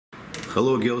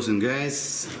Hello girls and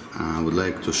guys, I would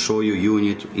like to show you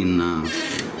unit in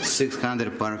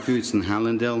 600 Parkview. It's in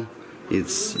Hallandale.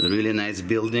 It's a really nice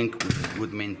building,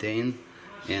 good maintained,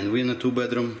 and we're in a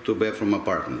 2-bedroom, 2-bathroom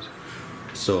apartment.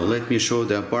 So let me show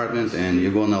the apartment and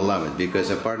you're gonna love it because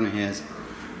the apartment has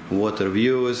water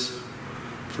views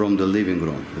from the living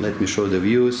room. Let me show the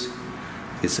views.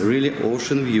 It's a really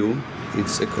ocean view.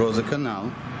 It's across the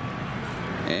canal.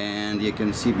 And you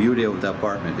can see beauty of the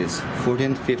apartment. It's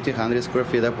 1,500 square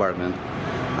feet apartment,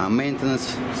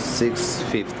 maintenance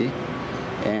 650,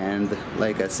 and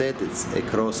like I said, it's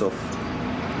across of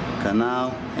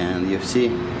canal, and you see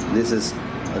this is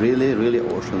really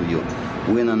ocean view.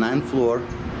 We're in a 9th floor,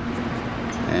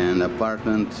 and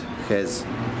apartment has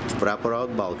proper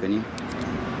out balcony.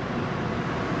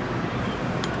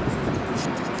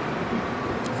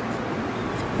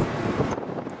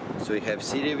 So we have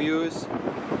city views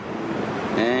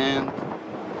and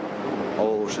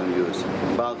ocean views.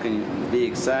 Balcony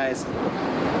big size,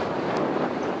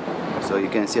 so you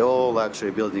can see all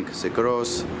luxury buildings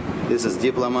across. This is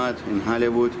Diplomat in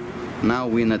Hollywood. Now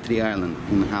we're in a Tree Island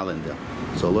in Hallandale.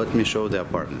 So let me show the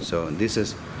apartment. So this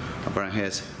is apartment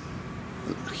has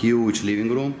huge living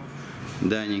room,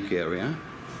 dining area.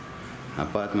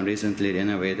 Apartment recently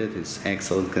renovated. It's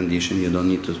excellent condition. You don't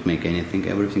need to make anything.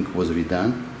 Everything was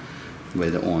redone by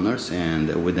the owners and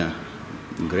with a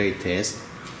great taste.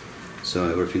 So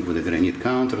everything with the granite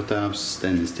countertops,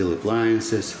 stainless steel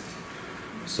appliances.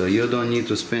 So you don't need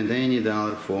to spend any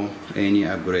dollar for any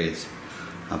upgrades.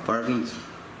 Apartment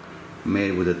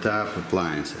made with the top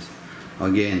appliances.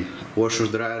 Again, washer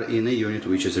dryer in a unit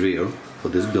which is rear for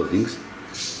these buildings.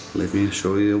 Let me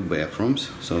show you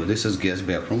bathrooms. So this is guest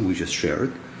bathroom which is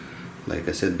shared. Like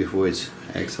I said before, it's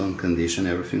excellent condition,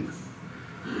 everything.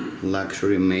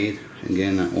 Luxury made.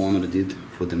 Again, the owner did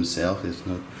for themselves. It's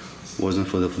not wasn't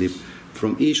for the flip.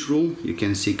 From each room you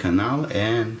can see canal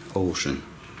and ocean.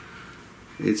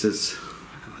 It's a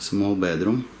small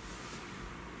bedroom.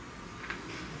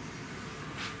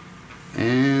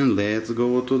 And let's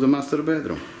go to the master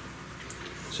bedroom.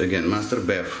 So again, master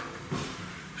bath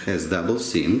has double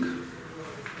sink,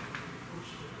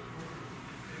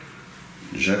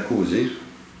 jacuzzi,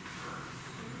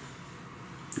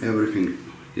 everything.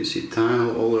 You see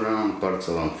tile all around, parts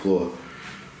along floor,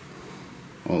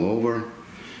 all over.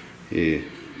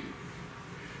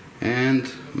 And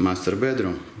master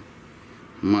bedroom.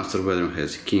 Master bedroom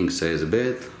has king size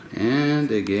bed,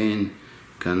 and again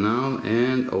canal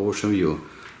and ocean view.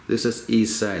 This is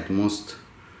east side. Most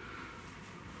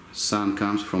sun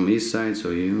comes from east side, so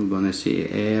you're gonna see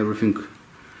everything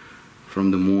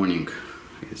from the morning.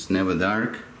 It's never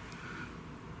dark.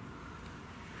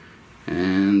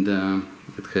 And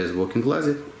it has walk-in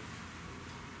closet.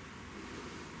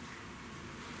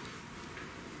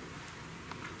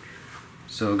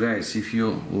 So guys, if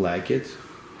you like it,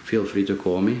 feel free to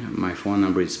call me. My phone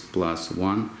number is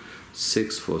 +1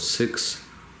 646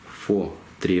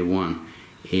 431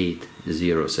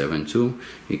 8072.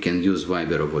 You can use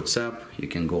Viber or WhatsApp. You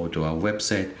can go to our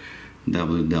website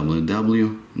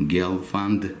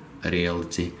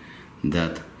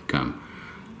www.gelfandrealty.com.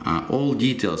 All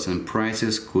details and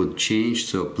prices could change,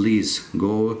 so please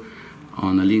go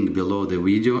on a link below the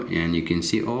video and you can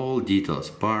see all details,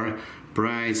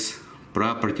 price,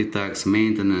 property tax,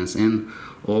 maintenance, and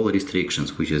all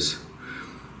restrictions, which is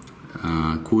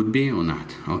could be or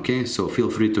not. Okay, so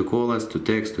feel free to call us, to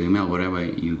text, to email, wherever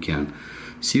you can.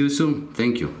 See you soon.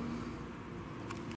 Thank you.